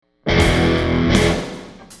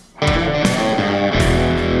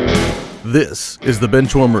This is the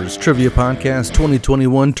Benchwarmers Trivia Podcast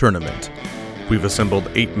 2021 tournament. We've assembled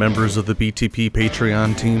 8 members of the BTP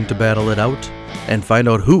Patreon team to battle it out and find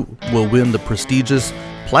out who will win the prestigious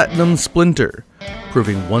Platinum Splinter,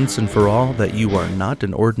 proving once and for all that you are not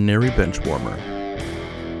an ordinary benchwarmer.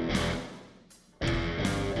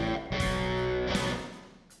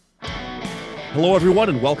 Hello, everyone,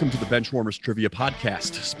 and welcome to the Benchwarmers Trivia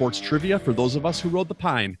Podcast, sports trivia for those of us who rode the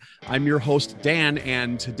pine. I'm your host, Dan,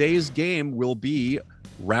 and today's game will be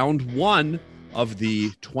round 1 of the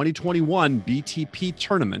 2021 BTP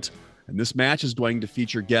tournament. And this match is going to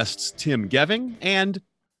feature guests Tim Geving and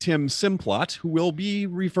Tim Simplot, who will be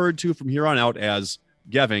referred to from here on out as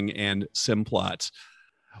Geving and Simplot.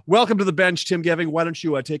 Welcome to the bench, Tim Geving. Why don't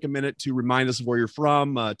you take a minute to remind us of where you're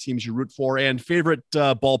from, teams you root for, and favorite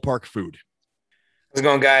ballpark food? How's it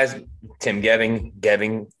going, guys? Tim Geving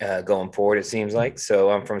going forward, it seems like. So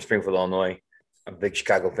I'm from Springfield, Illinois. I'm a big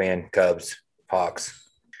Chicago fan, Cubs, Hawks.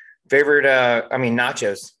 Favorite,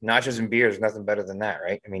 nachos. Nachos and beers, nothing better than that,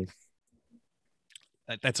 right? I mean,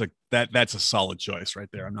 that's a solid choice right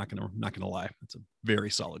there. I'm not gonna lie. It's a very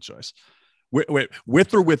solid choice.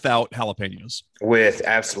 With or without jalapenos?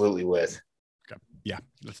 Absolutely with. Okay. Yeah,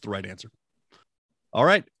 that's the right answer. All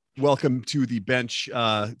right. Welcome to the bench.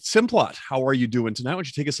 Simplot, how are you doing tonight? Why don't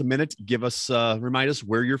you take us a minute, remind us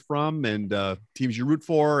where you're from and teams you root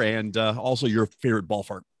for, and also your favorite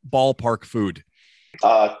ballpark food.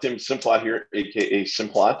 Tim Simplot here, aka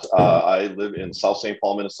Simplot. I live in South St.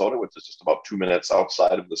 Paul, Minnesota, which is just about 2 minutes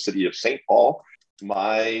outside of the city of St. Paul.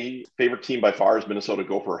 My favorite team by far is Minnesota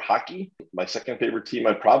Gopher hockey. My second favorite team,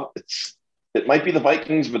 it might be the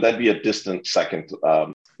Vikings, but that'd be a distant second.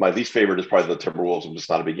 My least favorite is probably the Timberwolves. I'm just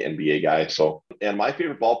not a big NBA guy. And my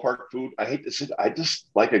favorite ballpark food, I hate to say it, I just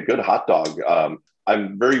like a good hot dog.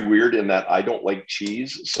 I'm very weird in that I don't like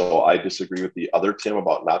cheese. So I disagree with the other Tim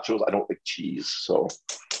about nachos. I don't like cheese. So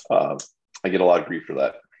I get a lot of grief for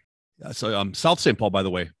that. So South St. Paul, by the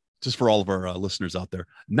way, just for all of our listeners out there,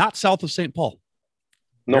 not south of St. Paul.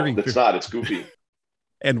 No, it's not. It's goofy.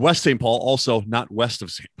 And West St. Paul, also not west of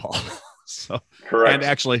St. Paul. So, correct. And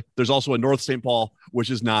actually, there's also a North St. Paul, which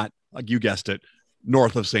is not, like you guessed it,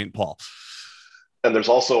 north of St. Paul. And there's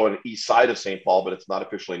also an east side of St. Paul, but it's not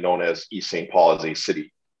officially known as East St. Paul as a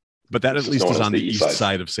city. But that at least is on the east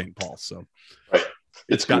side of St. Paul. So right.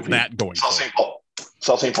 It's got that going.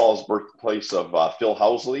 South St. Paul is birthplace of Phil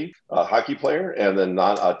Housley, a hockey player, and then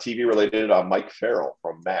TV related Mike Farrell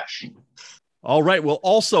from MASH. All right. Well,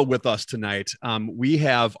 also with us tonight, we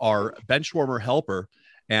have our benchwarmer helper.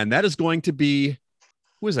 And that is going to be,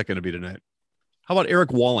 who is that going to be tonight? How about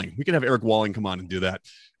Eric Walling? We can have Eric Walling come on and do that.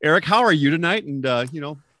 Eric, how are you tonight? And,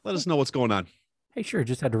 let us know what's going on. Hey, sure.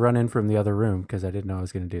 Just had to run in from the other room because I didn't know I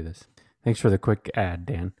was going to do this. Thanks for the quick ad,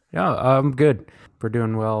 Dan. Yeah, I'm good. We're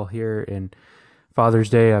doing well here in Father's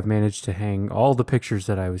Day. I've managed to hang all the pictures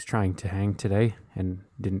that I was trying to hang today and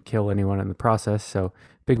didn't kill anyone in the process. So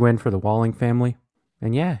big win for the Walling family.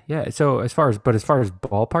 And yeah. So as far as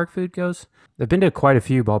ballpark food goes, I've been to quite a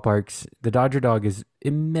few ballparks. The Dodger dog is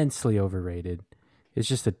immensely overrated. It's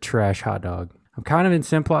just a trash hot dog. I'm kind of in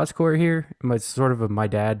Simplot's court here. It's sort of my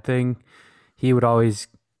dad thing. He would always,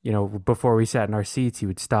 before we sat in our seats, he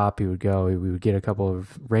would stop, he would go, we would get a couple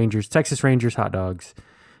of Texas Rangers hot dogs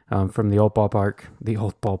from the old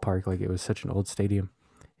ballpark, like it was such an old stadium,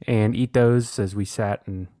 and eat those as we sat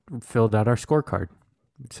and filled out our scorecard.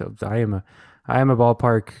 So I am a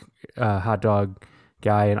ballpark hot dog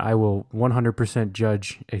guy, and I will 100%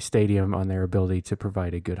 judge a stadium on their ability to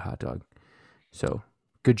provide a good hot dog. So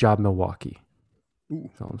good job, Milwaukee.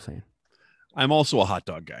 That's all I'm saying. I'm also a hot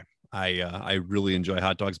dog guy. I really enjoy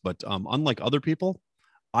hot dogs, but unlike other people,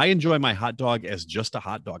 I enjoy my hot dog as just a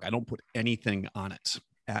hot dog. I don't put anything on it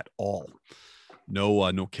at all.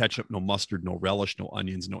 No ketchup, no mustard, no relish, no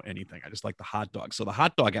onions, no anything. I just like the hot dog. So the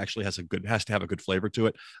hot dog actually has to have a good flavor to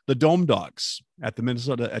it. The Dome Dogs at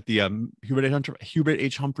the Hubert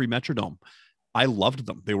H. Humphrey Metrodome, I loved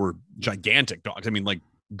them. They were gigantic dogs. I mean, like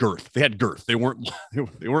girth. They had girth. They weren't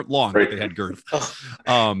long, but they had girth. They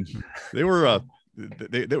had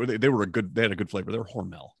a good flavor. They were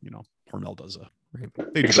Hormel. Hormel does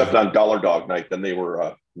except on Dollar Dog night, then they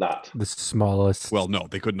were not the smallest. Well, no,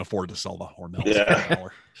 they couldn't afford to sell the Hormel. Yeah.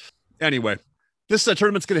 Anyway, this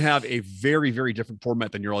tournament's going to have a very, very different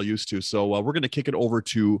format than you're all used to. So we're going to kick it over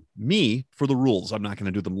to me for the rules. I'm not going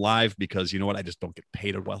to do them live because you know what? I just don't get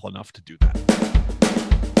paid well enough to do that.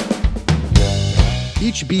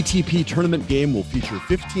 Each BTP tournament game will feature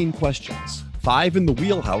 15 questions, 5 in the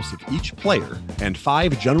wheelhouse of each player, and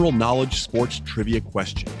 5 general knowledge sports trivia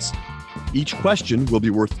questions. Each question will be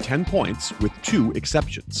worth 10 points with 2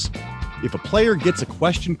 exceptions. If a player gets a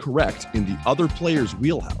question correct in the other player's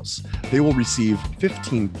wheelhouse, they will receive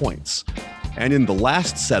 15 points. And in the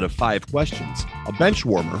last set of 5 questions, a bench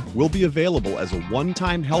warmer will be available as a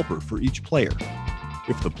one-time helper for each player.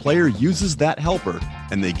 If the player uses that helper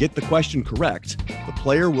and they get the question correct, the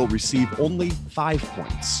player will receive only 5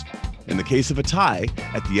 points. In the case of a tie,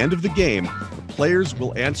 at the end of the game, the players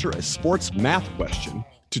will answer a sports math question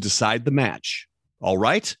to decide the match. All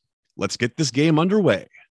right, let's get this game underway.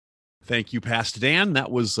 Thank you, Past Dan.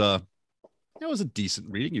 That was a decent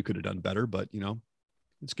reading. You could have done better, but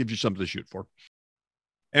this gives you something to shoot for.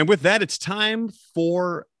 And with that, it's time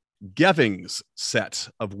for Geving's set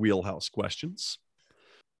of wheelhouse questions.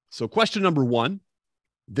 So question number 1,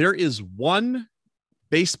 there is one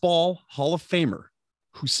baseball Hall of Famer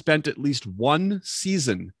who spent at least one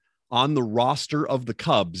season on the roster of the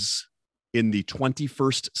Cubs in the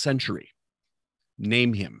 21st century.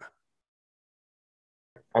 Name him.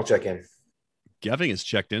 I'll check in. Geving is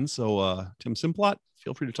checked in. So Tim Simplot,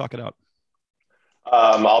 feel free to talk it out.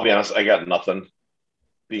 I'll be honest, I got nothing.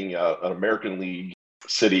 Being an American League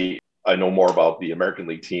city, I know more about the American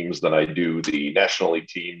League teams than I do the National League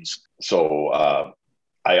teams. So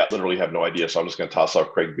I literally have no idea. So I'm just going to toss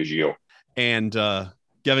out Craig Biggio. And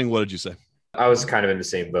Geving, what did you say? I was kind of in the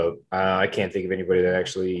same boat. I can't think of anybody that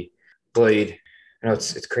actually played. I know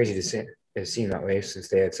it's crazy to say. It seemed that way since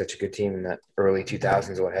they had such a good team in the early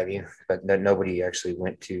 2000s or what have you, but that nobody actually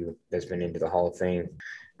that's been into the Hall of Fame.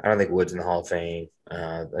 I don't think Wood's in the Hall of Fame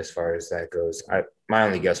as far as that goes. My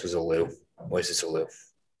only guess was Alou. Was this Alou?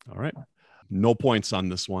 All right. No points on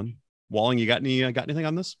this one. Walling, you got anything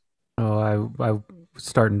on this? Oh, I was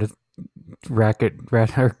starting to go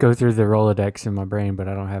through the Rolodex in my brain, but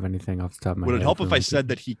I don't have anything off the top of my head. Would it help if I said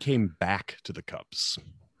that he came back to the Cubs?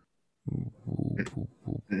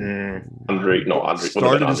 Andre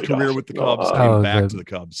started his career with the Cubs, came back to the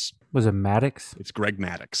Cubs. Was it Maddox? It's Greg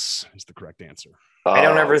Maddux is the correct answer. I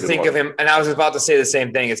don't ever think of him, and I was about to say the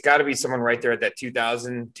same thing. It's got to be someone right there at that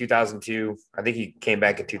 2000, 2002. I think he came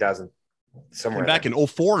back in 2000 somewhere. Came back in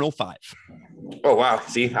 04 and 05. Oh wow!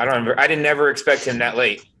 See, I didn't never expect him that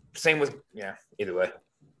late. Same with either way.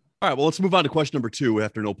 All right, well, let's move on to question number 2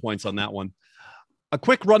 after no points on that one. A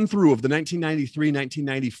quick run through of the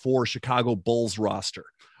 1993-1994 Chicago Bulls roster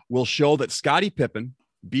will show that Scottie Pippen,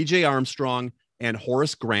 B.J. Armstrong, and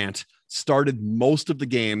Horace Grant started most of the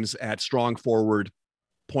games at strong forward,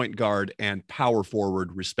 point guard, and power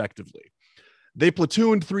forward, respectively. They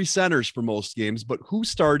platooned 3 centers for most games, but who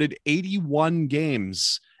started 81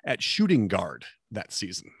 games at shooting guard that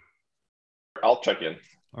season? I'll check in.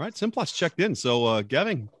 All right, Simplot's checked in. So,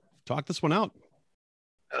 Geving, talk this one out.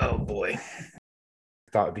 Oh, boy.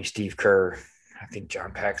 Thought it'd be Steve Kerr. I think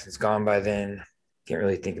John Paxson's gone by then. Can't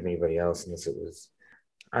really think of anybody else unless it was.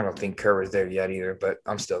 I don't think Kerr was there yet either, but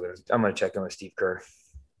I'm gonna check in with Steve Kerr.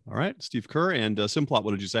 All right, Steve Kerr and Simplot.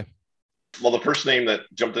 What did you say? Well, the first name that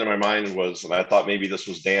jumped into my mind was, and I thought maybe this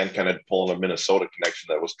was Dan kind of pulling a Minnesota connection,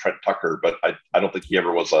 that was Trent Tucker, but I don't think he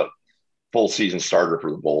ever was a full season starter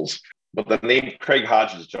for the Bulls. But the name Craig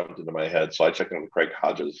Hodges jumped into my head, so I checked in with Craig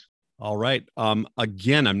Hodges. All right.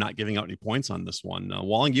 Again, I'm not giving out any points on this one.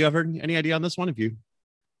 Walling, you have any idea on this one?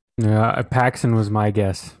 Yeah, Paxson was my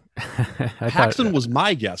guess. Paxson was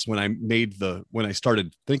my guess when I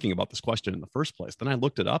started thinking about this question in the first place. Then I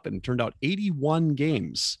looked it up and it turned out 81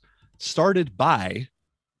 games started by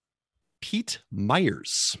Pete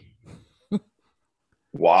Myers.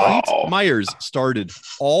 Wow. Pete Myers started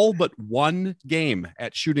all but one game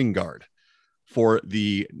at shooting guard for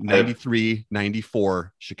the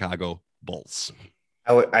 93-94 Chicago Bulls.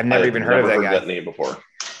 I've never even heard of that guy. That name before.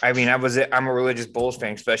 I mean, I'm a religious Bulls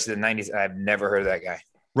fan, especially the 90s. I've never heard of that guy.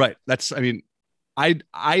 Right.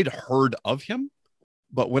 I'd heard of him,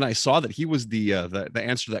 but when I saw that he was the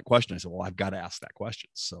answer to that question, I said, well, I've got to ask that question.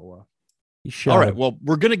 So, all right. Well,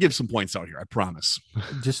 we're going to give some points out here. I promise.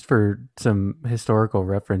 Just for some historical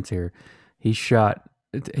reference here, he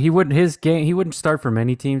wouldn't start for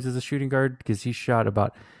many teams as a shooting guard because he shot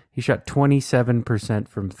 27%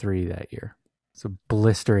 from 3 that year. So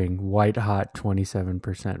blistering, white hot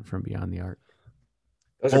 27% from beyond the arc.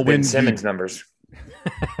 Those are Ben Simmons numbers.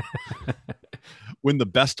 When the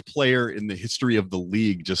best player in the history of the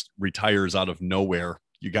league just retires out of nowhere,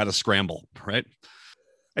 you got to scramble, right?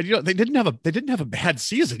 And they didn't have a bad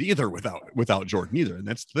season either without Jordan either, and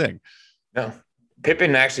that's the thing. No,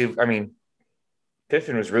 Pippen was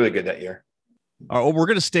really good that year. All right, we're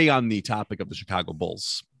going to stay on the topic of the Chicago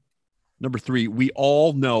Bulls. Number 3, we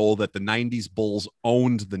all know that the 90s Bulls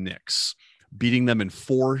owned the Knicks, beating them in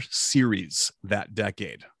 4 series that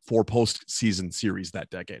decade, 4 postseason series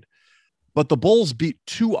that decade. But the Bulls beat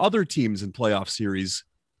 2 other teams in playoff series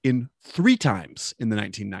in 3 times in the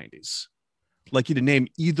 1990s. I'd like you to name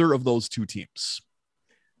either of those 2 teams.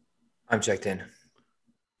 I'm checked in.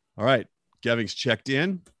 All right. Geving's checked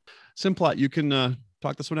in. Simplot, you can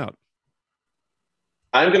talk this one out.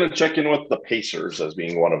 I'm going to check in with the Pacers as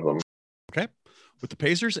being one of them. Okay. With the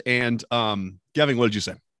Pacers. And Geving, what did you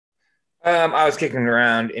say? I was kicking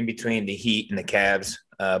around in between the Heat and the Cavs,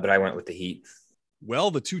 but I went with the Heat.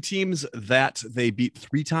 Well, the 2 teams that they beat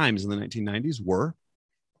 3 times in the 1990s were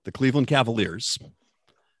the Cleveland Cavaliers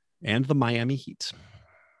and the Miami Heat.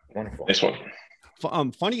 Wonderful. Nice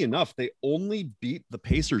one. Funny enough, they only beat the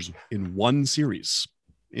Pacers in 1 series.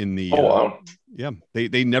 In the wow. Yeah,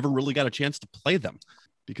 they never really got a chance to play them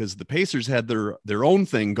because the Pacers had their own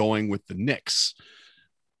thing going with the Knicks,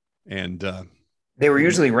 and they were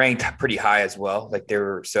usually ranked pretty high as well. Like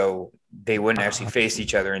they wouldn't actually face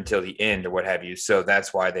each other until the end or what have you. So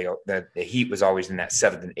that's why the Heat was always in that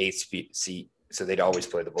 7th and 8th seat. So they'd always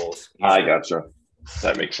play the Bulls. I gotcha.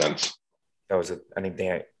 That makes sense. That was I think they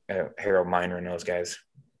had Harold Miner and those guys,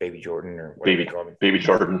 Baby Jordan or whatever they call him. Baby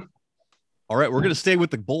Jordan. All right, we're going to stay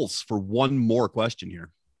with the Bulls for one more question here.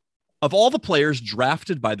 Of all the players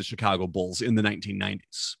drafted by the Chicago Bulls in the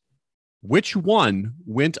 1990s, which one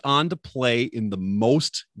went on to play in the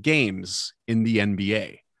most games in the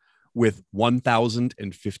NBA with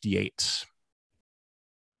 1,058?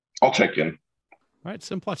 I'll check in. All right,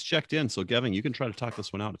 Simplot's checked in. So, Geving, you can try to talk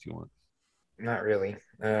this one out if you want. Not really.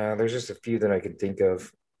 There's just a few that I could think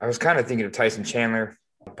of. I was kind of thinking of Tyson Chandler,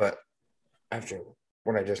 but after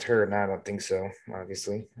what I just heard, now I don't think so,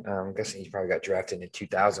 obviously. I'm guessing he probably got drafted in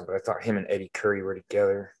 2000, but I thought him and Eddie Curry were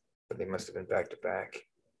together, but they must have been back-to-back.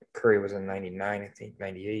 Curry was in 99, I think,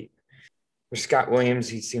 98. There's Scott Williams.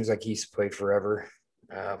 He seems like he's played forever.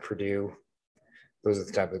 Purdue. Those are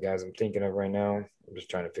the type of guys I'm thinking of right now. I'm just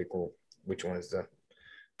trying to figure which one is the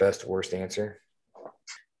best, worst answer.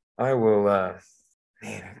 I will,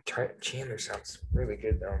 Chandler sounds really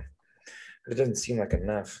good, though. But it doesn't seem like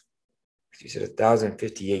enough. You said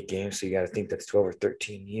 1,058 games, so you got to think that's 12 or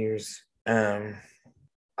 13 years.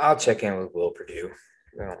 I'll check in with Will Purdue.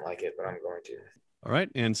 I don't like it, but I'm going to. All right.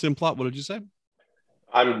 And Simplot, what did you say?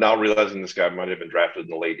 I'm now realizing this guy might have been drafted in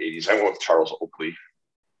the late 80s. I went with Charles Oakley.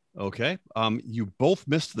 Okay. You both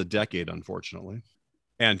missed the decade, unfortunately.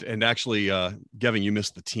 And actually, Geving, you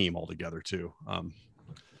missed the team altogether, too.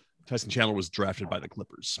 Tyson Chandler was drafted by the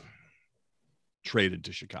Clippers, traded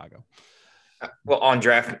to Chicago. Well, on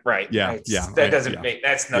draft, right? Yeah. That doesn't make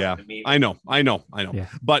that's nothing to me. I know. Yeah.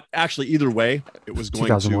 But actually, either way, it was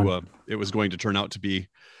going to turn out to be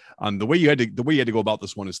the way you had to go about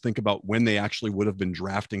this one is think about when they actually would have been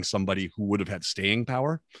drafting somebody who would have had staying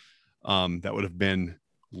power. That would have been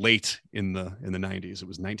late in the 90s. It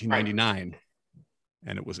was 1999,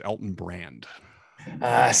 and it was Elton Brand.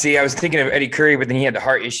 See, I was thinking of Eddie Curry, but then he had the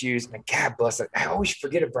heart issues. And God bless it. I always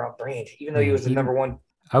forget about Brand, even though he was the number one.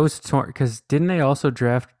 I was torn because didn't they also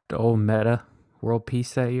draft old Meta World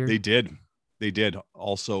Peace that year? They did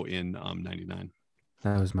also in 99.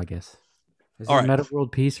 That was my guess. Is All it right. Meta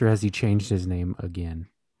World Peace or has he changed his name again?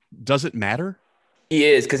 Does it matter? He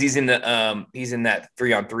is because he's in that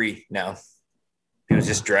 3-on-3 now. He was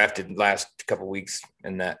just drafted last couple weeks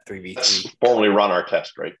in that 3v3. Formally run our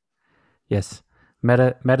test, right? Yes.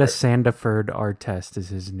 Meta Sandiford Artest is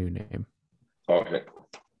his new name. Okay.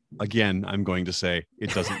 Again, I'm going to say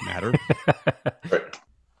it doesn't matter. Right.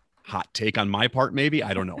 Hot take on my part, maybe.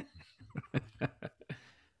 I don't know.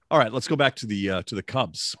 All right, let's go back to the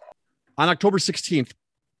Cubs. On October 16th,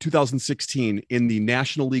 2016, in the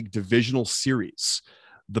National League Divisional Series,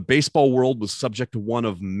 the baseball world was subject to one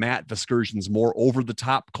of Matt Vasgersian's more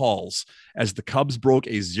over-the-top calls as the Cubs broke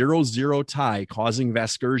a 0-0 tie, causing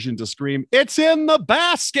Vasgersian to scream, "It's in the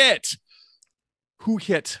basket!" Who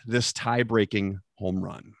hit this tie-breaking home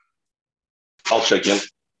run? I'll check in.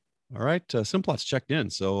 All right, Simplot's checked in.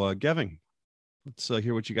 So, Geving, let's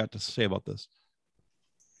hear what you got to say about this.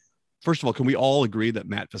 First of all, can we all agree that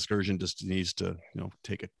Matt Vasgersian just needs to,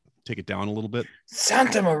 take it down a little bit?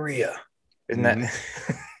 Santa Maria, isn't that?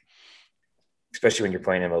 Especially when you're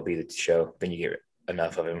playing MLB the show, then you get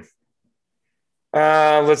enough of him.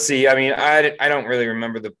 Let's see. I mean, I don't really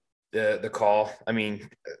remember the call. I mean,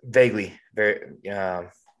 vaguely, very. I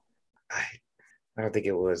don't think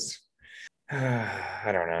it was.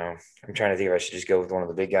 I don't know. I'm trying to think if I should just go with one of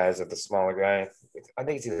the big guys or the smaller guy. I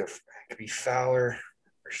think it could be Fowler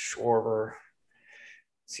or Schwarber.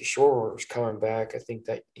 See, Schwarber was coming back. I think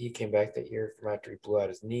that he came back that year from after he blew out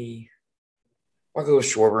his knee. I'll go with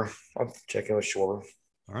Schwarber. I'll check in with Schwarber.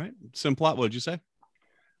 All right. Simplot, what did you say?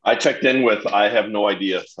 I checked in with I have no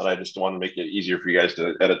idea, but I just want to make it easier for you guys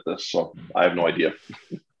to edit this. So I have no idea.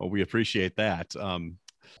 Well, we appreciate that.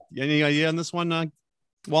 Any idea on this one,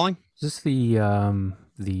 Walling? Is this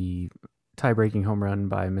the tie-breaking home run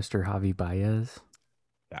by Mr. Javi Baez?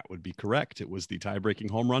 That would be correct. It was the tie-breaking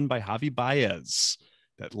home run by Javi Baez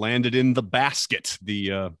that landed in the basket,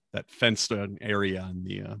 that fenced area on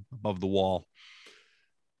the above the wall.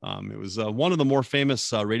 It was one of the more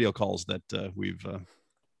famous radio calls that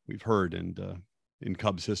we've heard in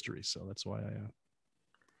Cubs history. So that's why I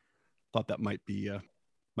thought that might be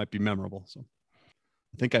memorable. So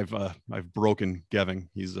I think I've broken Geving.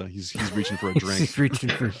 He's reaching for a drink. He's reaching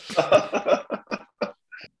for.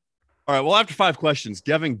 All right. Well, after 5 questions,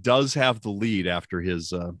 Geving does have the lead after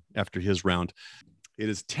his round. It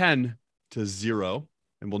is 10-0,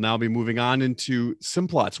 and we'll now be moving on into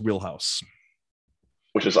Simplot's wheelhouse,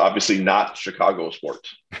 which is obviously not Chicago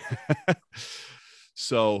sports.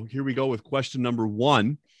 So here we go with question number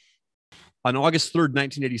 1. On August 3rd,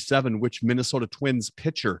 1987, which Minnesota Twins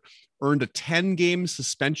pitcher earned a 10-game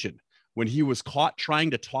suspension when he was caught trying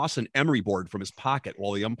to toss an emery board from his pocket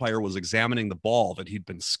while the umpire was examining the ball that he'd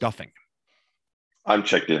been scuffing? I'm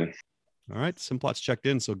checked in. All right, Simplot's checked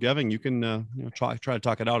in. So Geving, you can try to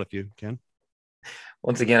talk it out if you can.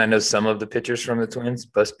 Once again, I know some of the pitchers from the Twins,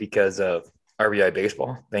 but because of RBI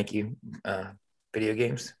baseball, thank you, video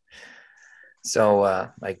games. So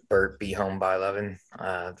like Bert be home by 11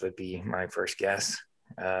 would be my first guess.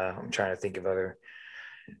 I'm trying to think of other.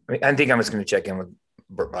 I think I'm just going to check in with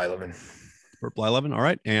Bert by 11. Bert by 11. All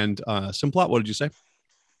right. And Simplot, what did you say?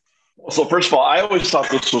 So first of all, I always thought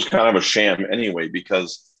this was kind of a sham anyway,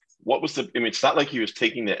 because it's not like he was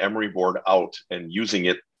taking the emery board out and using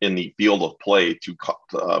it in the field of play to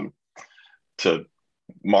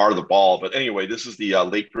mar the ball. But anyway, this is the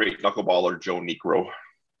late great knuckleballer Joe Niekro.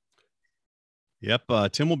 Yep.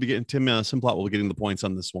 Tim Simplot will be getting the points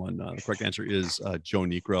on this one. The correct answer is Joe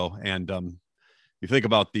Niekro. And you think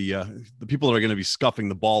about the people that are going to be scuffing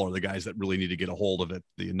the ball are the guys that really need to get a hold of it,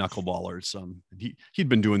 the knuckleballers. He'd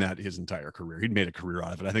been doing that his entire career. He'd made a career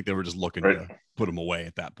out of it. I think they were just looking to put him away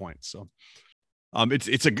at that point. So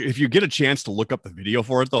if you get a chance to look up the video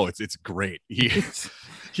for it though, it's great.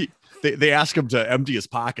 They ask him to empty his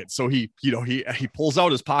pockets. So he pulls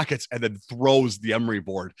out his pockets and then throws the emery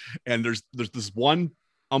board. And there's this one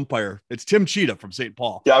umpire. It's Tim Cheetah from St.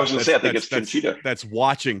 Paul. Yeah, I was going to say, I think it's Tim Cheetah. That's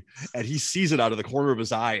watching, and he sees it out of the corner of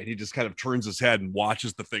his eye, and he just kind of turns his head and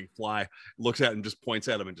watches the thing fly, looks at it and just points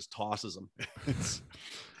at him and just tosses him.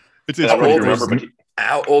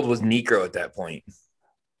 How old was Niekro at that point?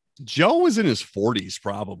 Joe was in his 40s,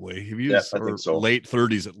 probably. He was, I think so. Late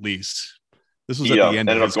 30s at least. This was at the end.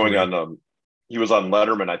 Ended up going on. He was on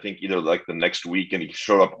Letterman, I think, either like the next week, and he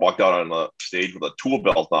walked out on the stage with a tool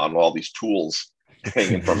belt on, with all these tools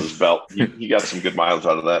hanging from his belt. He got some good mileage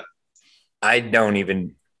out of that. I don't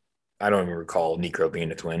even recall Niekro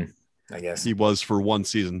being a Twin. I guess he was for one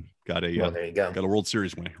season. Got a there you go. Got a World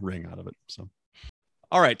Series ring out of it. So,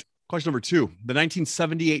 all right. Question number 2: the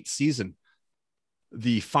 1978 season,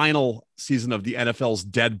 the final season of the NFL's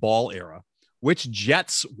dead ball era. Which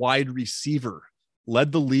Jets wide receiver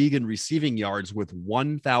led the league in receiving yards with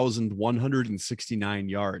 1,169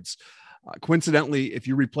 yards? Coincidentally, if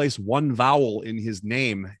you replace one vowel in his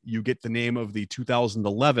name, you get the name of the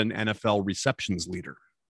 2011 NFL receptions leader.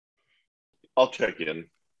 I'll check in. All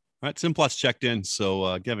right, Simplot's checked in.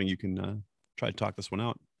 So, Geving, you can try to talk this one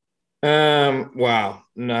out. Wow.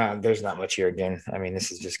 No, there's not much here again. I mean,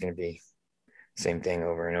 this is just going to be same thing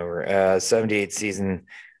over and over. 78 season.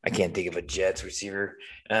 I can't think of a Jets receiver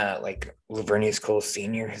like Lavernius Cole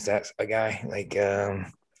Sr. Is that a guy? Like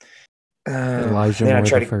Elijah Moore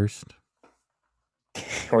the first.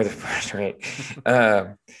 Or the first, right?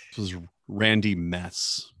 This was Randy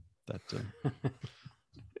Mess. That's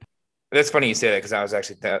funny you say that, because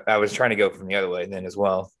I was trying to go from the other way then as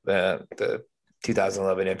well. The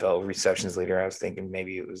 2011 NFL receptions leader. I was thinking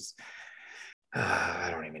maybe it was I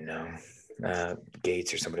don't even know,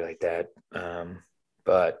 Gates or somebody like that.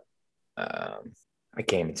 But I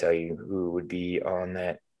can't even tell you who would be on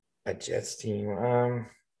that Jets team. I'm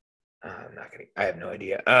not gonna. I have no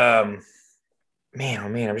idea. Man,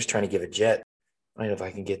 I'm just trying to give a Jet. I don't know if I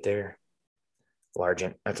can get there.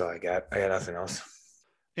 Largent. That's all I got. I got nothing else.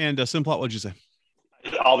 And Simplot, what'd you say?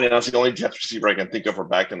 I'll be honest. The only Jets receiver I can think of are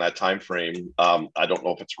back in that time frame. I don't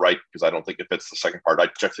know if it's right, because I don't think it fits the second part. I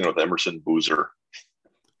checked in with Emerson Boozer.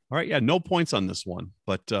 All right, yeah, no points on this one.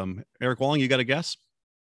 But Eric Walling, you got a guess?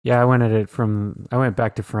 Yeah, I went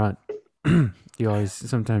back to front.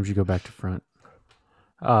 Sometimes you go back to front.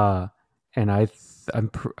 And I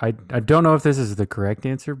don't know if this is the correct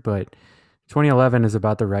answer, but 2011 is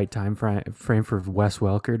about the right time frame for Wes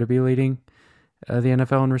Welker to be leading the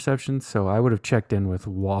NFL in receptions. So I would have checked in with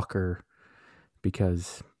Walker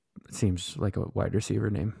because it seems like a wide receiver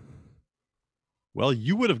name. Well,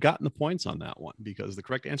 you would have gotten the points on that one because the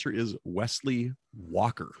correct answer is Wesley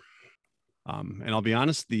Walker. And I'll be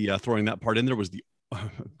honest, the throwing that part in there was the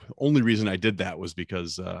only reason I did that was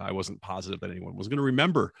because I wasn't positive that anyone was going to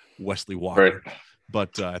remember Wesley Walker. Right.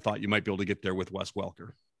 But I thought you might be able to get there with Wes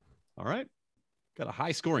Welker. All right. Got a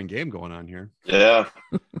high scoring game going on here. Yeah.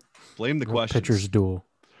 Blame the questions. Pitcher's duel.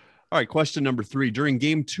 All right. Question number 3. During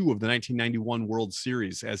game 2 of the 1991 World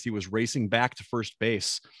Series, as he was racing back to first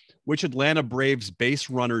base, which Atlanta Braves base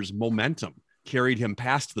runner's momentum carried him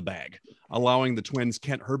past the bag, allowing the Twins'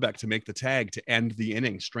 Kent Hrbek to make the tag to end the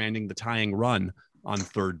inning, stranding the tying run on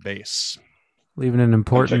third base. Leaving an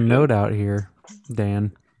important note out here,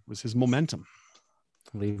 Dan. Was his momentum.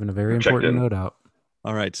 Leaving a very important note out.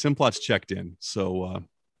 All right. Simplot's checked in. So,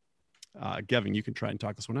 Geving, you can try and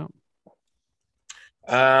talk this one out.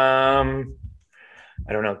 I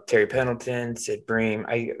don't know. Terry Pendleton, Sid Bream.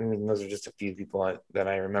 I mean, those are just a few people that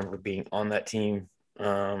I remember being on that team.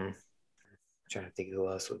 I'm trying to think who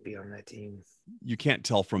else would be on that team. You can't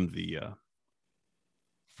tell from the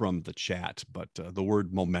chat, but the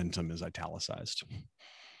word momentum is italicized.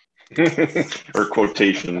 Or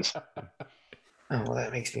quotations. Oh, well,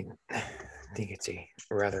 that makes me think it's a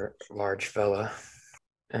rather large fella.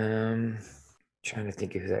 Trying to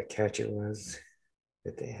think of who that catcher was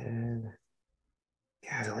that they had.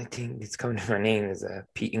 Yeah, the only thing that's coming to my name is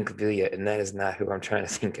Pete Incaviglia, and that is not who I'm trying to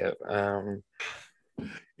think of.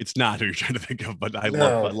 It's not who you're trying to think of, but I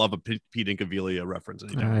love a Pete Incaviglia reference.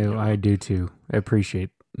 I do too. I appreciate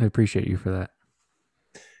you for that.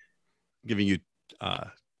 Giving you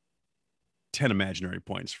 10 imaginary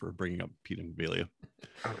points for bringing up Pete Incaviglia.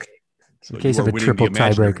 Okay. So in case of a triple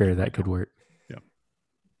tiebreaker, that could work. Yeah.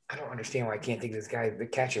 I don't understand why I can't think of this guy, the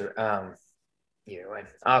catcher. Either way.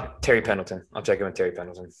 Terry Pendleton. I'll check in with Terry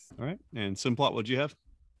Pendleton. All right. And Simplot, what'd you have?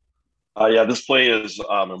 Yeah, this play is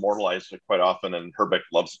immortalized quite often, and Hrbek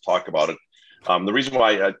loves to talk about it. The reason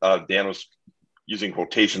why Dan was using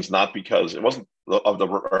quotations, not because it wasn't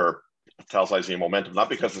or italicizing momentum, not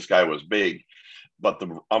because this guy was big, but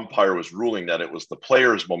the umpire was ruling that it was the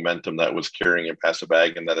player's momentum that was carrying him past the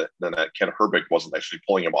bag, and that Kent Hrbek wasn't actually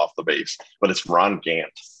pulling him off the base. But it's Ron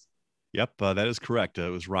Gant. Yep, that is correct. It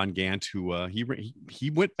was Ron Gant who he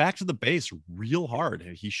went back to the base real hard.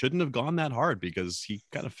 He shouldn't have gone that hard because he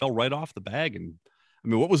kind of fell right off the bag. And I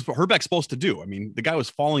mean, what was Hrbek supposed to do? I mean, the guy was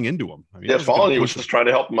falling into him. I mean, falling. He was just trying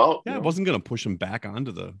to help him out. Yeah, it wasn't going to push him back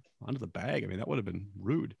onto the bag. I mean, that would have been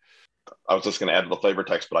rude. I was just going to add to the flavor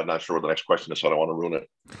text, but I'm not sure what the next question is, so I don't want to ruin it.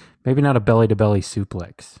 Maybe not a belly-to-belly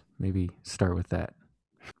suplex. Maybe start with that.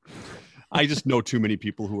 I just know too many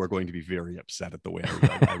people who are going to be very upset at the way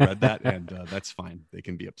I read that, and that's fine. They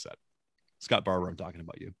can be upset. Scott Barber, I'm talking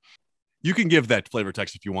about you. You can give that flavor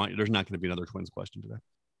text if you want. There's not going to be another Twins question today.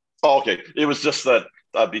 Oh, okay. It was just that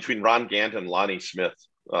between Ron Gant and Lonnie Smith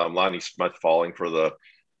falling for the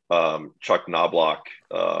Chuck Knobloch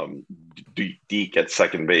deke at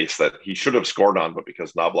second base that he should have scored on, but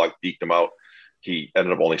because Knobloch deked him out, he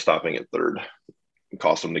ended up only stopping at third and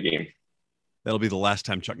cost him the game. That'll be the last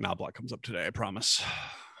time Chuck Knobloch comes up today, I promise.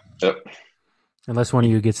 Yep. Unless one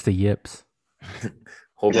of you gets the yips.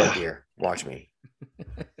 Hold on here. Watch me.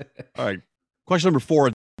 All right. Question number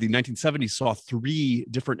 4. The 1970s saw 3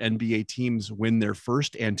 different NBA teams win their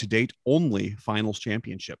first and to date only finals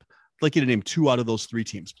championship. I'd like you to name 2 out of those 3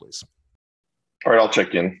 teams, please. All right, I'll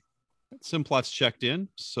check in. Simplot's checked in.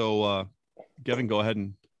 So, Geving, go ahead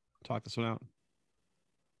and talk this one out.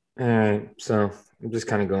 All right, so I'm just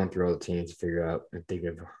kind of going through all the teams to figure out and think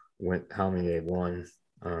of how many they've won.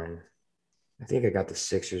 I think I got the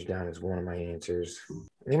Sixers down as one of my answers. I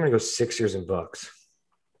think I'm going to go Sixers and Bucks.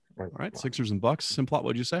 All right, Sixers and Bucks. Simplot,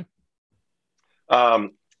 what'd you say? Yeah,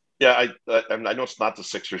 I know it's not the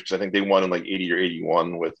Sixers because I think they won in like 80 or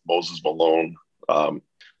 81 with Moses Malone.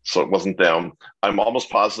 So it wasn't them. I'm almost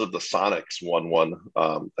positive the Sonics won one.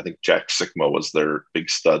 I think Jack Sikma was their big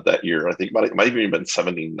stud that year. I think it might have even been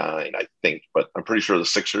 79, I think. But I'm pretty sure the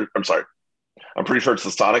Sixers – I'm sorry. I'm pretty sure it's the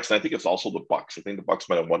Sonics, and I think it's also the Bucks. I think the Bucks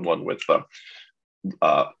might have won one with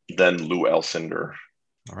then Lou Alcindor.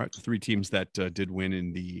 All right. The 3 teams that did win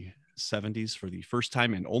in the 70s for the first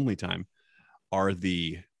time and only time are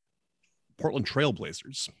the Portland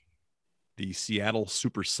Trailblazers, the Seattle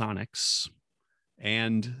Supersonics,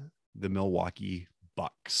 and the Milwaukee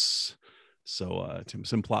Bucks. So Tim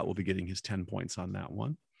Simplot will be getting his 10 points on that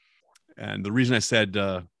one. And the reason I said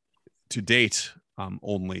to date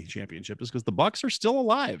only championship is because the Bucks are still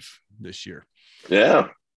alive this year. Yeah.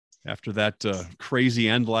 After that crazy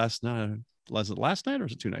end last night. Was it last night or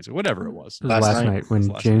was it 2 nights? Whatever it was. It was last night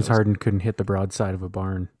when James Harden couldn't hit the broadside of a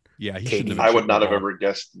barn. Yeah, he KD. shouldn't have been I would shooting not the have ball. ever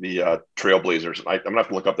guessed the Trailblazers. I'm gonna have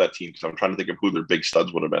to look up that team because I'm trying to think of who their big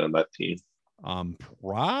studs would have been in that team.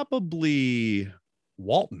 Probably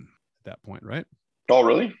Walton at that point, right? Oh,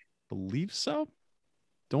 really? Believe so.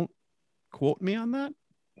 Don't quote me on that.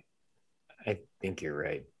 I think you're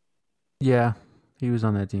right. Yeah, he was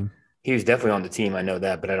on that team. He was definitely on the team. I know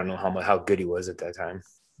that, but I don't know how good he was at that time.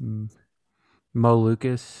 Mo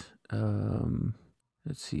Lucas.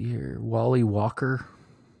 Let's see here. Wally Walker.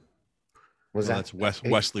 Was Well, that that's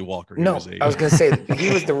Wesley Walker. He No, was I was going to say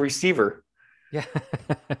he was the receiver. Yeah.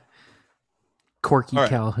 Corky All right.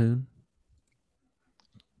 Calhoun.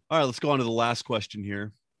 All right, let's go on to the last question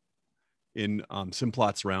here in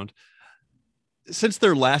Simplot's round. Since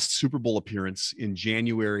their last Super Bowl appearance in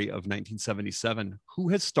January of 1977, who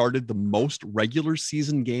has started the most regular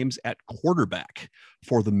season games at quarterback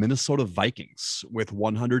for the Minnesota Vikings with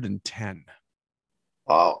 110?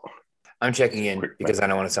 Wow. I'm checking in Quick because I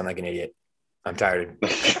don't want to sound like an idiot. I'm tired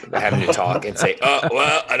of having to talk and say, "Oh,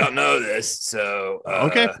 well, I don't know this." So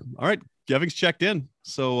Okay, all right. Geving's checked in.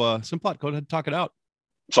 So Simplot, go ahead and talk it out.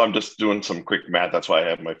 So I'm just doing some quick math. That's why I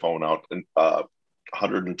have my phone out. And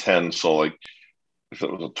 110. So like, if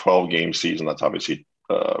it was a 12 game season, that's obviously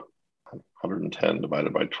 110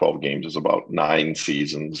 divided by 12 games is about 9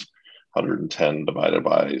 seasons. 110 divided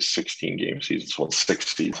by 16 game seasons, so 6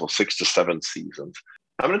 seasons, so 6 to 7 seasons.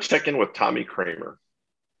 I'm going to check in with Tommy Kramer.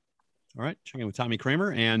 All right, checking in with Tommy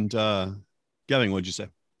Kramer. And Geving, what'd you say?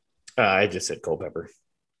 I just said Culpepper.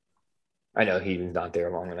 I know he was not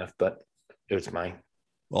there long enough, but it was mine.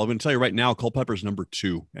 Well, I'm going to tell you right now, Culpepper's number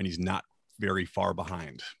 2, and he's not very far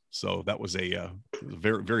behind. So that was a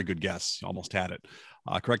very, very good guess. You almost had it.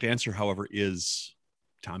 Correct answer, however, is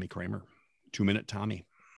Tommy Kramer. 2-minute Tommy.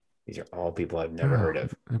 These are all people I've never heard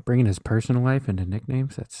of. Bringing his personal life into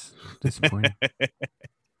nicknames? That's disappointing.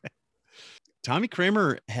 Tommy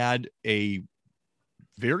Kramer had a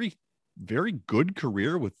very, very good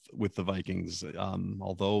career with the Vikings,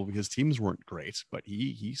 although his teams weren't great, but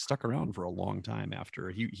he stuck around for a long time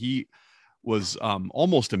after. He was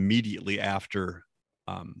almost immediately after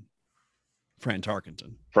Fran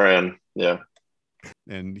Tarkenton. Fran, yeah.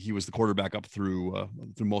 And he was the quarterback up through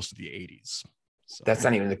most of the 80s. So, That's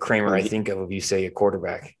not even the Kramer I think of if you say a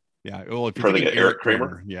quarterback. yeah. Well, if you For think the of Eric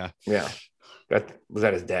Kramer? yeah. Yeah. Was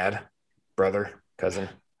that his dad, brother, cousin?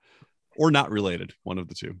 Or not related, one of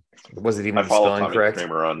the two. Was it even I follow spelling Tommy correct?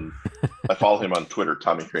 Kramer I follow him on Twitter,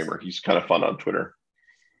 Tommy Kramer. He's kind of fun on Twitter.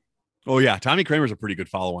 Oh yeah, Tommy Kramer's a pretty good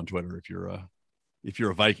follow on Twitter if you're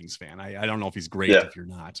a Vikings fan. I don't know if he's great if you're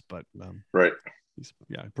not, but right. He's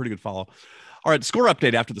pretty good follow. All right, score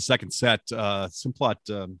update after the second set. Simplot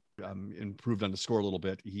improved on the score a little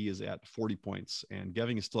bit. He is at 40 points, and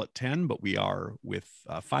Geving is still at 10. But we are with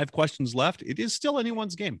 5 questions left. It is still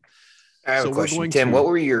anyone's game. I have a question, Tim. What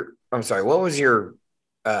was your?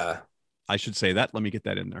 I should say that. Let me get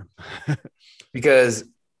that in there. Because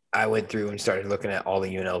I went through and started looking at all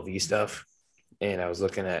the UNLV stuff, and I was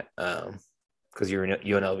looking at because you're a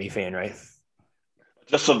UNLV fan, right?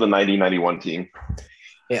 Just of the 1991 team.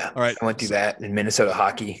 Yeah. All right. I went through that in Minnesota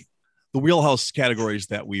hockey. The wheelhouse categories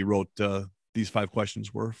that we wrote these 5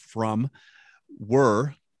 questions were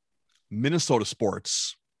Minnesota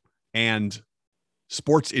sports and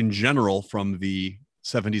sports in general from the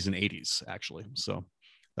 70s and 80s, actually. So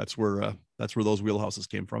that's where those wheelhouses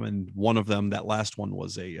came from. And one of them, that last one,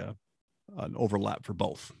 was an overlap for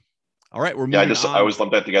both. All right. We're moving on. I always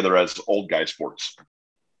lump that together as old guy sports.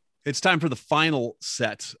 It's time for the final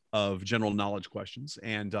set of general knowledge questions.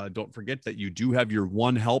 And don't forget that you do have your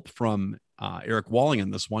one help from Eric Walling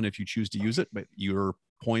in this one if you choose to use it, but your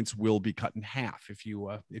points will be cut in half if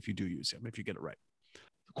you do use him, if you get it right.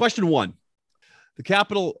 Question 1. The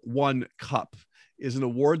Capital One Cup is an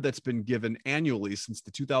award that's been given annually since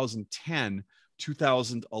the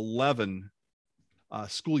 2010-2011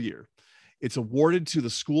 school year. It's awarded to the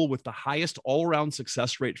school with the highest all-around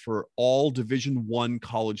success rate for all Division I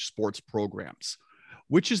college sports programs,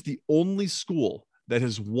 which is the only school that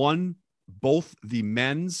has won both the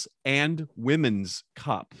men's and women's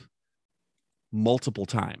cup multiple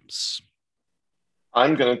times.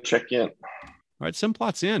 I'm going to check in. All right,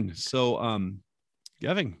 Simplot's in. So,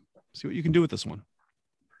 Geving, see what you can do with this one.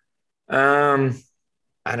 My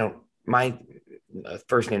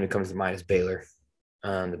first name that comes to mind is Baylor.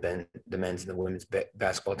 The men's and the women's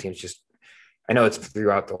basketball teams. Just, I know it's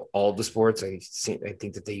throughout all the sports. I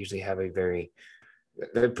think that they usually have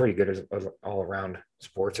they're pretty good as all around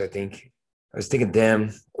sports. I think I was thinking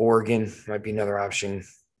them. Oregon might be another option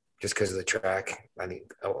just because of the track. I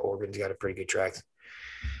think Oregon's got a pretty good track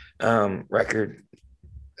record.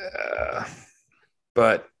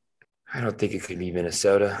 But I don't think it could be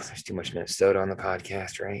Minnesota. There's too much Minnesota on the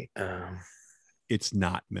podcast, right? It's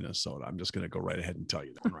not Minnesota. I'm just going to go right ahead and tell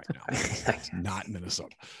you that one right now. It's not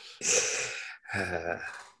Minnesota.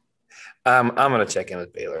 I'm going to check in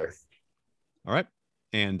with Baylor. All right.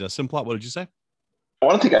 And Simplot, what did you say?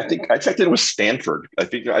 I think I checked in with Stanford. I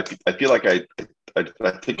feel like I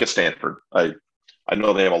think it's Stanford. I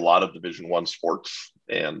know they have a lot of Division I sports,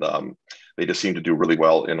 and they just seem to do really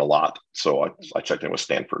well in a lot. So I checked in with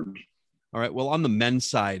Stanford. All right. Well, on the men's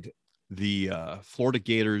side, the Florida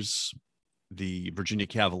Gators, the Virginia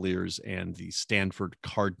Cavaliers, and the Stanford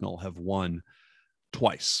Cardinal have won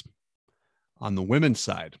twice. On the women's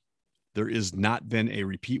side, there has not been a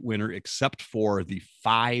repeat winner except for the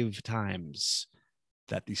 5 times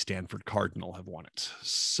that the Stanford Cardinal have won it.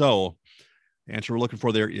 So the answer we're looking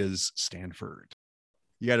for there is Stanford.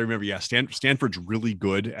 You got to remember, Stanford's really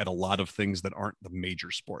good at a lot of things that aren't the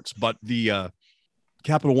major sports, but the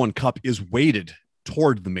Capital One Cup is weighted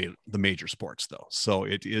toward the major sports, though. So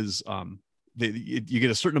it is you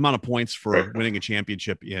get a certain amount of points for winning a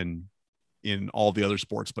championship in all the other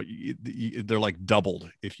sports, but they're like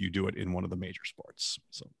doubled if you do it in one of the major sports.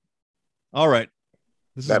 So, all right,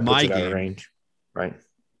 this is my game. Out of range, right?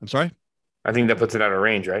 I'm sorry. I think that puts it out of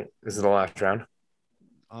range, right? This is the last round.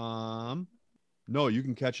 No, you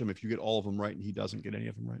can catch him if you get all of them right, and he doesn't get any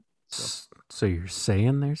of them right. So you're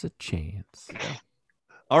saying there's a chance? Yeah.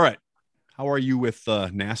 All right. How are you with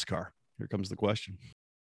NASCAR? Here comes the question.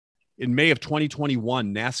 In May of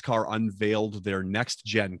 2021, NASCAR unveiled their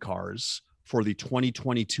next-gen cars for the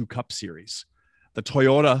 2022 Cup Series. The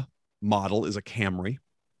Toyota model is a Camry,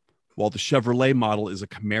 while the Chevrolet model is a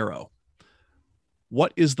Camaro.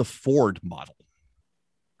 What is the Ford model?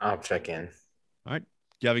 I'll check in. All right.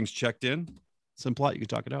 Geving's checked in. Simplot, you can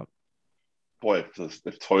talk it out. Boy,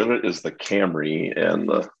 if Toyota is the Camry and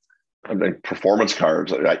the performance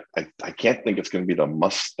cars, I can't think it's going to be the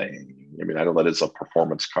Mustang. I mean, I know that is a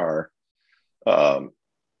performance car.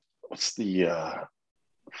 What's the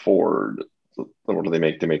Ford? What do they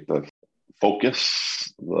make? They make the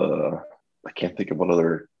Focus. I can't think of what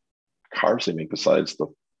other cars they make besides the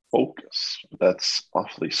Focus. That's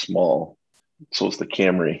awfully small. So it's the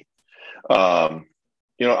Camry.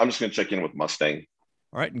 I'm just going to check in with Mustang.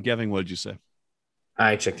 All right. And Geving, what did you say?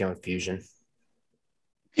 I checked in with Fusion.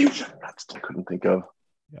 I still couldn't think of.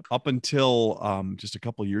 Yep. Up until just a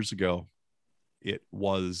couple years ago, it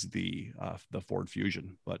was the Ford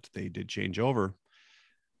Fusion, but they did change over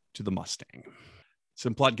to the Mustang.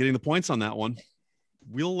 Simplot getting the points on that one.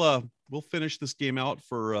 We'll finish this game out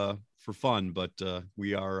for fun, but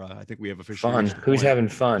we are I think we have officially fun. Who's having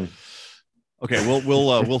fun? Okay,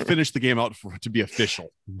 we'll finish the game out to be official.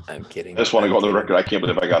 I'm kidding. I just want to go on the record. I can't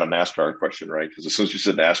believe I got a NASCAR question right, because as soon as you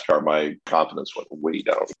said NASCAR, my confidence went way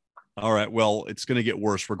down. All right, well, it's going to get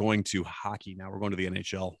worse. We're going to hockey now. We're going to the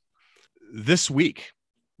NHL. This week,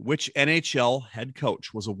 which NHL head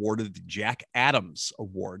coach was awarded the Jack Adams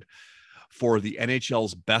Award for the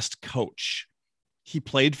NHL's best coach? He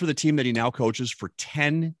played for the team that he now coaches for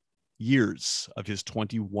 10 years of his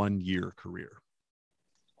 21-year career.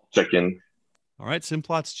 Check in. All right,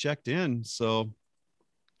 Simplot's checked in. So,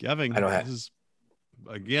 Geving,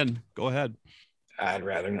 again, go ahead. I'd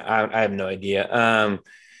rather not. I have no idea.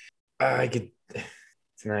 I could.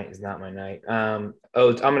 Tonight is not my night.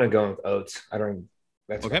 Oates. I'm gonna go with Oates.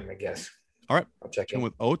 That's okay. My guess. All right, I'll check in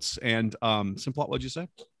with Oates and Simplot. What'd you say?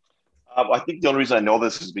 I think the only reason I know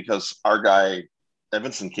this is because our guy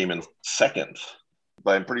Evanson came in second,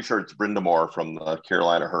 but I'm pretty sure it's Brindamore from the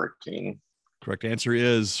Carolina Hurricane. Correct answer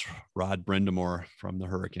is Rod Brindamore from the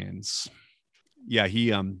Hurricanes. Yeah, he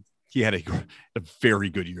had a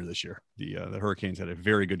very good year this year. The Hurricanes had a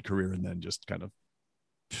very good career and then just kind of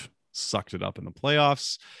sucked it up in the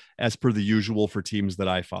playoffs, as per the usual for teams that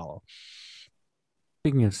I follow.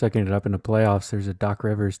 Speaking of sucking it up in the playoffs, there's a Doc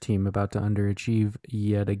Rivers team about to underachieve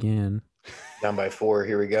yet again. Down by 4.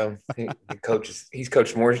 Here we go. He's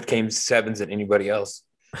coached more game 7s than anybody else.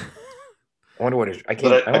 I wonder what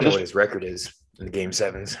his record is in the game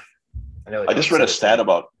 7s. I just read a stat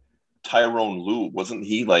about Tyrone Lue. Wasn't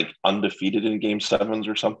he like undefeated in game 7s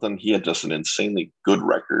or something? He had just an insanely good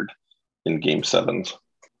record in game 7s.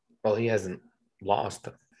 Well, he hasn't lost.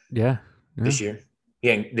 Yeah. This year.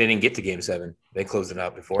 They didn't get to game 7. They closed it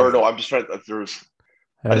out before. Or no, I'm just trying. I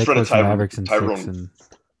just read a Tyrone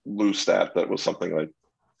Lue stat that was something like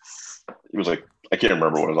it was like I can't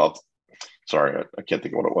remember what it was. Sorry, I can't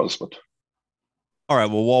think of what it was. But all right,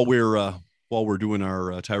 well, while we're doing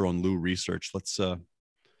our Tyrone Lue research, let's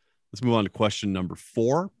move on to question number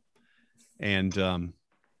 4. And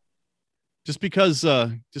just because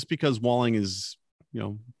Walling is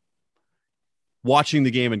watching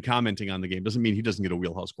the game and commenting on the game doesn't mean he doesn't get a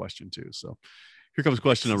wheelhouse question too. So here comes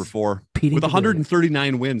question number 4. With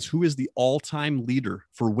 139 wins, who is the all-time leader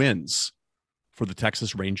for wins for the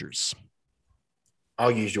Texas Rangers?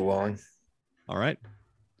 I'll use your Walling. All right.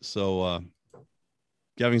 So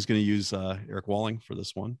Geving's going to use Eric Walling for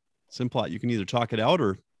this one. Simplot, you can either talk it out,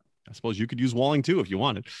 or I suppose you could use Walling too if you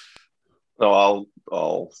wanted. No,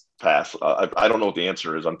 I'll pass. I don't know what the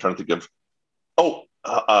answer is. I'm trying to think of.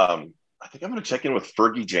 I think I'm going to check in with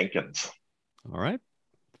Fergie Jenkins. All right,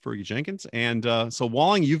 Fergie Jenkins, and so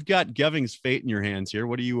Walling, you've got Geving's fate in your hands here.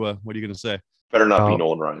 What are you going to say? Better not be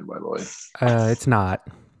Nolan Ryan, by the way. It's not.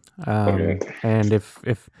 Okay. And if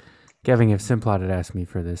Geving, if Simplot had asked me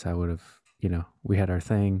for this, I would have. We had our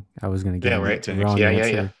thing. I was going to get the wrong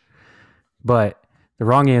answer. Yeah. But the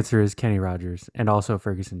wrong answer is Kenny Rogers and also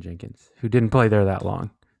Ferguson Jenkins, who didn't play there that long.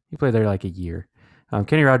 He played there like a year.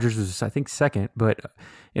 Kenny Rogers was, I think, second, but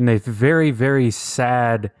in a very, very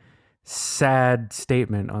sad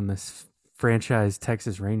statement on this franchise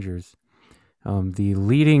Texas Rangers, the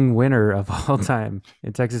leading winner of all time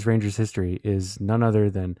in Texas Rangers history is none other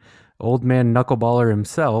than old man knuckleballer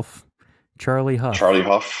himself, Charlie Huff. Charlie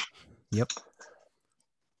Huff. Yep.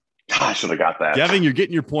 I should have got that. Geving, you're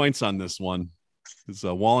getting your points on this one. Because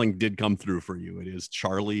Walling did come through for you. It is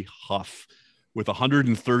Charlie Huff with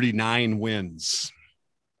 139 wins.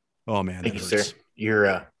 Oh man, thank you, sir.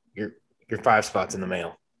 You're 5 spots in the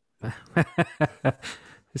mail.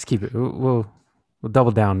 Just keep it. We'll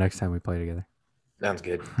double down next time we play together. Sounds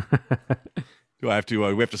good. Do I have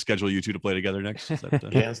to? We have to schedule you two to play together next. Yeah,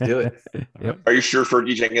 let's do it. Yep. Right. Are you sure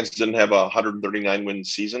Fergie Jenkins didn't have a 139 win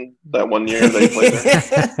season that one year they played there?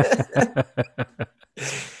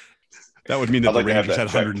 That would mean that the Rangers had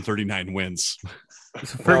 139 wins.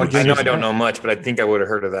 Well, I know I don't know much, but I think I would have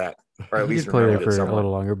heard of that, or at least play there for a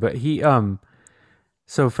little longer. But he,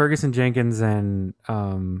 so Ferguson Jenkins and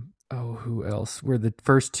who else were the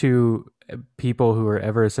first 2 people who were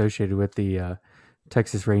ever associated with the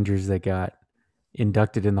Texas Rangers that got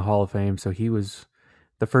inducted in the Hall of Fame. So he was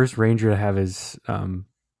the first Ranger to have his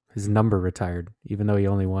number retired, even though he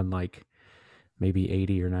only won like maybe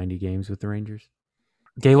 80 or 90 games with the Rangers.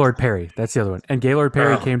 Gaylord Perry, that's the other one. And Gaylord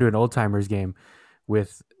Perry came to an Old Timers game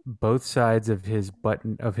with both sides of his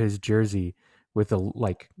button of his jersey with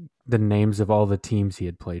the names of all the teams he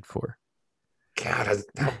had played for. God,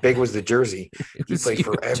 how big was the jersey? He played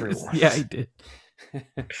for everyone. Yeah, he did.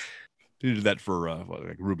 He did that for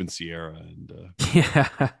like Ruben Sierra and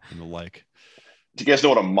and the like. Do you guys know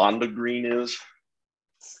what a Mondegreen is?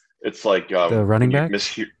 It's like the running back.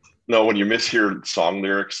 When you mishear song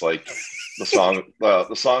lyrics, like the song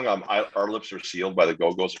 "Our Lips Are Sealed" by the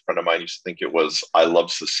Go-Go's. A friend of mine used to think it was "I Love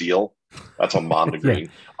Cecile." That's a Mondegreen.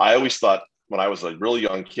 Yeah. I always thought when I was a really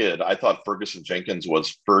young kid, I thought Ferguson Jenkins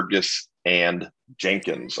was Fergus and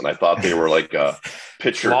Jenkins, and I thought they were like a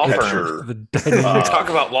pitcher catcher. Talk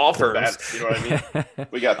about law firms. You know what I mean?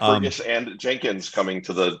 We got Fergus and Jenkins coming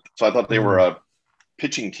so I thought they were a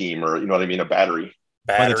pitching team, or you know what I mean, a battery.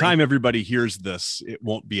 By the time everybody hears this, it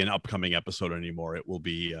won't be an upcoming episode anymore. It will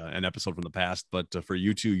be an episode from the past. But for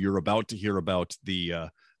you two, you're about to hear about the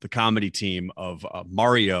comedy team of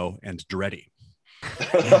Mario and Dreddy.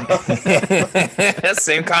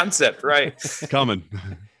 Same concept, right? Coming.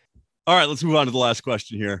 All right, let's move on to the last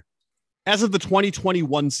question here. As of the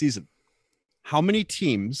 2021 season, how many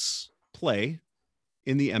teams play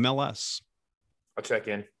in the MLS? I'll check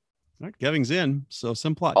in. All right, Geving's in. So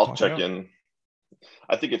Simplot. I'll check in.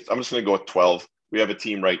 I think I'm just going to go with 12. We have a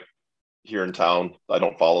team right here in town. I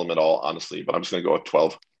don't follow them at all, honestly, but I'm just going to go with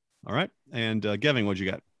 12. All right. And Geving, what'd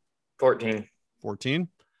you got? 14. 14.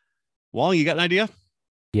 Walling, you got an idea?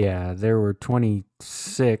 Yeah, there were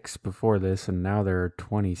 26 before this, and now there are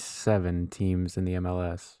 27 teams in the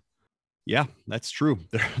MLS. Yeah, that's true.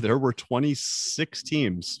 There were 26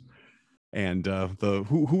 teams. And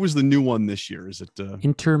who was the new one this year? Is it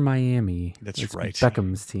Inter Miami? That's right.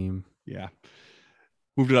 Beckham's team. Yeah.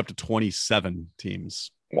 Moved it up to 27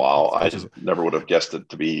 teams. Wow, I just never would have guessed it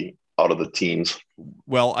to be out of the teams.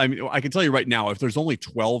 Well, I mean, I can tell you right now, if there's only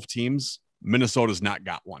 12 teams, Minnesota's not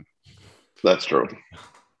got one. That's true.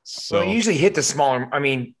 So well, you usually hit the smaller. I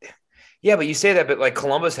mean, yeah, but you say that, but like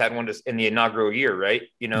Columbus had one in the inaugural year, right?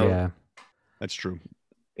 You know, yeah, that's true.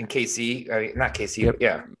 In KC, not KC, yep. But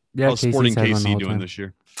yeah. How's Sporting KC doing this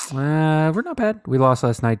year? We're not bad. We lost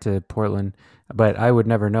last night to Portland, but I would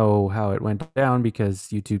never know how it went down because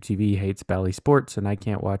YouTube TV hates Bally Sports, and I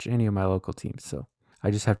can't watch any of my local teams. So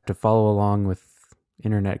I just have to follow along with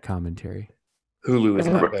internet commentary. Hulu is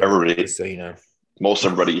not better, so you know. Most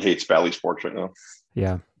everybody hates Bally Sports right now.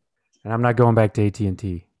 Yeah, and I'm not going back to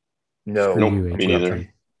AT&T. No, me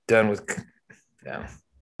neither. Done with Yeah.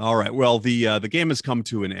 All right. Well, the game has come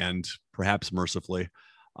to an end, perhaps mercifully.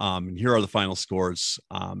 And here are the final scores.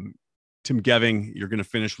 Tim Geving, you're going to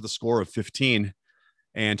finish with a score of 15.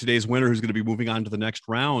 And today's winner, who's going to be moving on to the next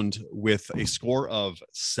round with a score of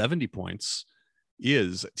 70 points,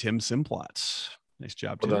 is Tim Simplot. Nice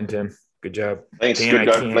job, Tim. Well done, Tim. Good job. Thanks. Dan,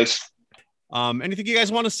 Good job. Nice. Anything you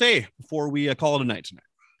guys want to say before we call it a night tonight?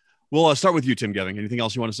 We'll start with you, Tim Geving. Anything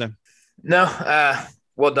else you want to say? No.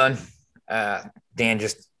 Well done. Dan,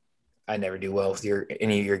 I never do well with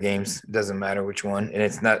any of your games. It doesn't matter which one. And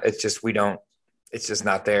it's just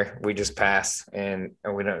not there. We just pass and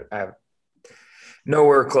we don't have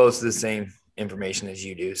nowhere close to the same information as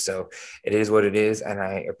you do. So it is what it is. And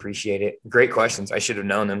I appreciate it. Great questions. I should have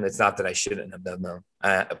known them. It's not that I shouldn't have known them.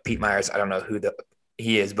 Pete Myers, I don't know who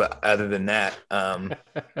he is, but other than that,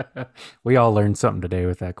 we all learned something today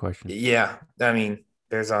with that question. Yeah. I mean,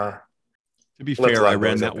 to be fair, I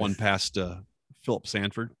ran that one past Philip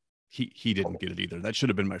Sanford. He didn't get it either. That should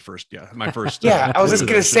have been my first. Yeah. I was just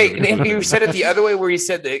going to say, and you said it the other way where you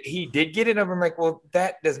said that he did get it. I'm like, well,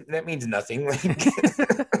 that means nothing.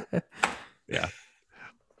 Yeah.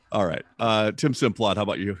 All right. Tim Simplot, how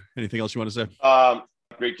about you? Anything else you want to say?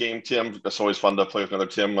 Great game, Tim. It's always fun to play with another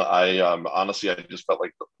Tim. Honestly, I just felt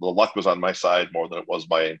like the luck was on my side more than it was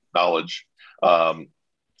my knowledge. And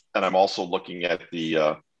I'm also looking at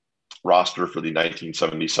the roster for the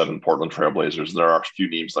 1977 Portland Trailblazers. There are a few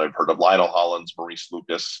names that I've heard of. Lionel Hollins, Maurice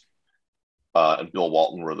Lucas, and Bill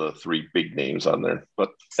Walton were the three big names on there. But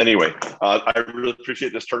anyway, I really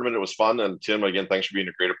appreciate this tournament. It was fun. And Tim, again, thanks for being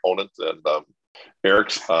a great opponent. And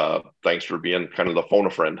Eric, thanks for being kind of the phone a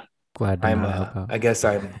friend. Glad to help out. I guess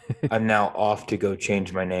I'm now off to go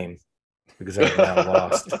change my name because I've now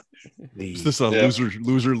lost. Is this a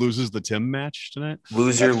loser loses the Tim match tonight?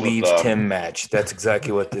 Loser leaves Tim match. That's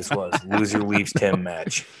exactly what this was. Loser leaves Tim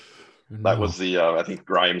match. That was I think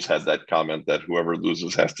Grimes had that comment that whoever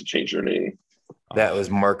loses has to change their name. That was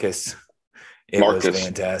Marcus. It was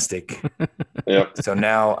fantastic. Yep. So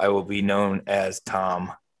now I will be known as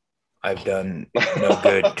Tom. I've done no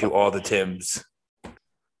good to all the Tims.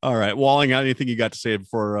 All right. Walling, anything you got to say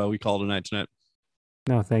before we call it a night tonight?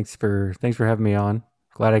 No, thanks for having me on.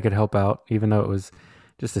 Glad I could help out, even though it was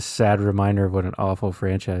just a sad reminder of what an awful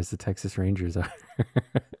franchise the Texas Rangers are.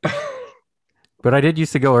 But I did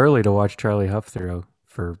used to go early to watch Charlie Huff throw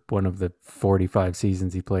for one of the 45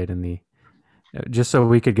 seasons he played in just so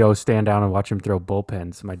we could go stand down and watch him throw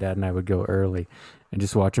bullpens. My dad and I would go early and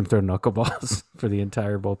just watch him throw knuckleballs for the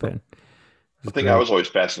entire bullpen. The thing I was always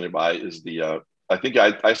fascinated by is I think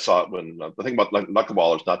I saw it when the thing about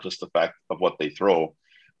knuckleballers, not just the fact of what they throw,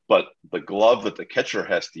 but the glove that the catcher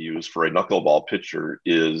has to use for a knuckleball pitcher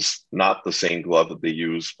is not the same glove that they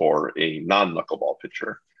use for a non-knuckleball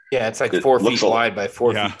pitcher. Yeah, it's like 4 feet wide by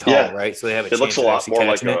 4 feet tall, right? So they have a chance. It looks a lot more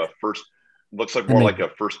like like a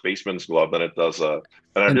first baseman's glove than it does and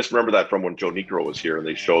I just remember that from when Joe Negro was here and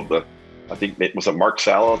they showed I think was it Mark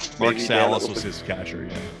Salas? Mark Salas was his catcher,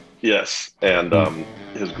 yeah. Yes, and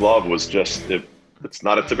his glove was just it's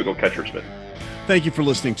not a typical catcher's mitt. Thank you for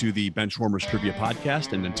listening to the Benchwarmers Trivia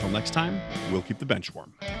Podcast, and until next time, we'll keep the bench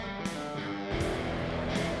warm.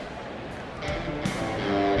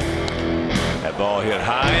 That ball hit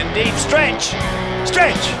high and deep. Stretch!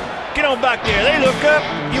 Get on back there. They look up.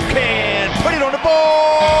 You can put it on the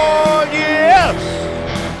board. Yes!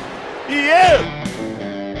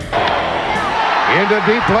 Into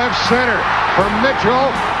deep left center for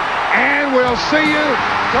Mitchell, and we'll see you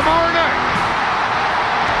tomorrow night.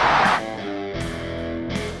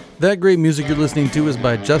 That great music you're listening to is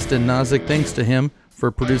by Justin Nozick. Thanks to him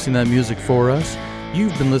for producing that music for us.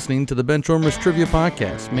 You've been listening to the Benchwarmers Trivia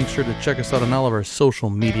Podcast. Make sure to check us out on all of our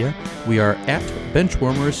social media. We are at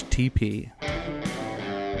BenchwarmersTP.